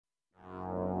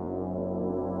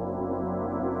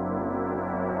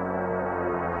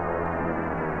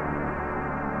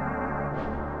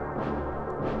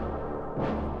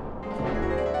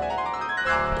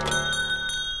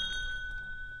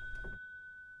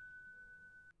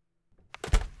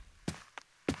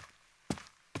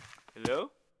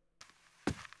Hello?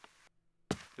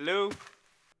 Hello?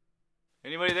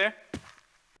 Anybody there?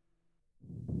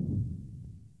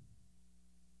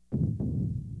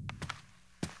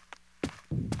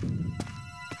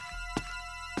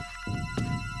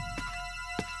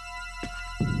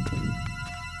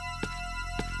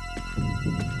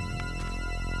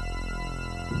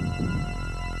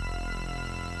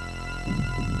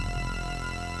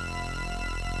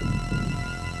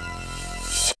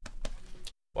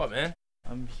 What, man?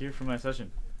 I'm here for my session.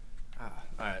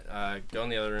 Alright, go in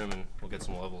the other room and we'll get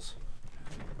some levels.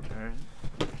 Alright.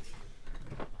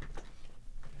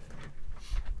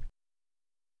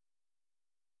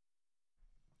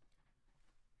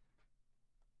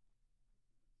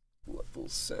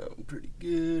 Levels sound pretty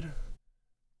good.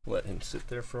 Let him sit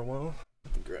there for a while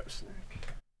and grab a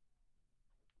snack.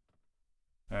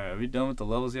 Alright, are we done with the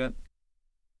levels yet?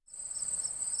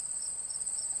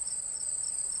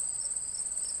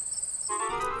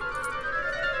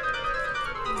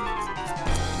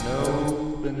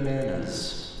 No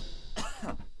bananas.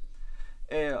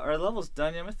 Hey, are levels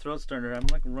done yet? My throat's starting to hurt. I'm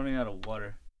like running out of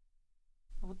water.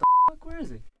 What the fuck? Where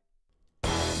is he?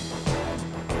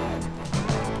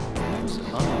 Whose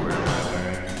underwear am I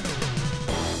wearing?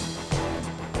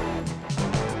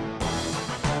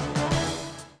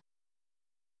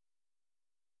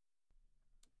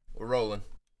 We're rolling.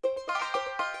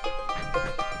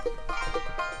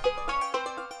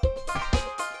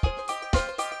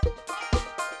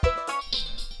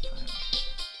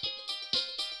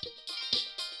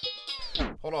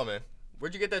 Hold on, man.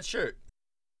 Where'd you get that shirt?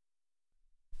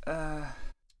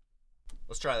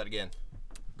 Let's try that again.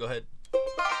 Go ahead.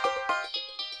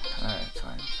 Alright,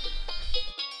 fine.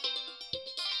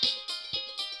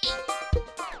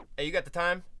 Hey, you got the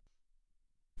time?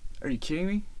 Are you kidding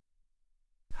me?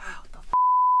 What the f?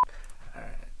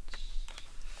 Alright.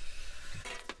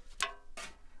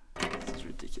 This is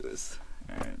ridiculous.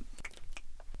 Alright.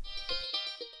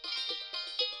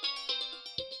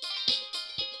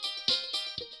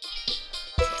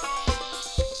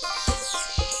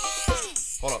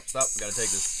 Hold up, stop. We gotta take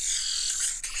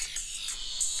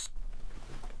this.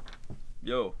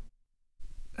 Yo.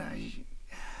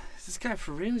 Is this guy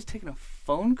for real? He's taking a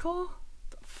phone call?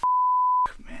 The f,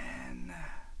 man.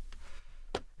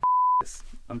 This.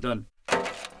 I'm done.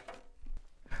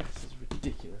 This is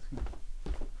ridiculous.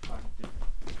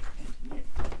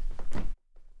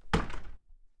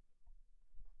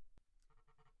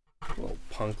 Little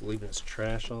punk leaving his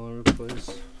trash all over the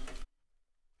place.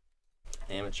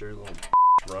 Amateur little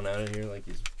run out of here like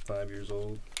he's 5 years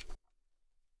old.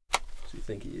 What do you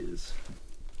think he is?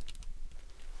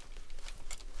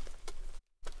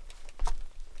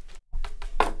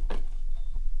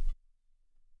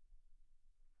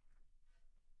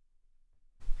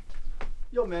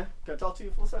 Yo, man, can I talk to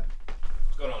you for a second?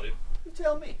 What's going on, dude? You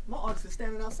tell me. My aunt's is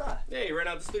standing outside. Yeah, you ran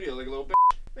out the studio like a little bitch.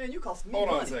 Man, you cost me Hold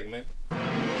money. on a second, man.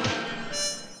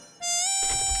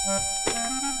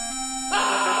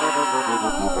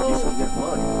 You some get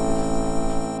money.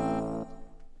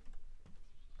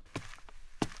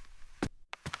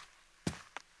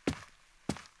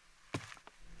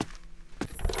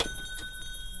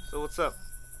 So what's up?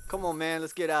 Come on, man,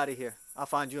 let's get out of here. I'll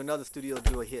find you another studio to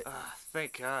do a hit.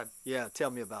 Thank God. Yeah,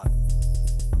 tell me about it.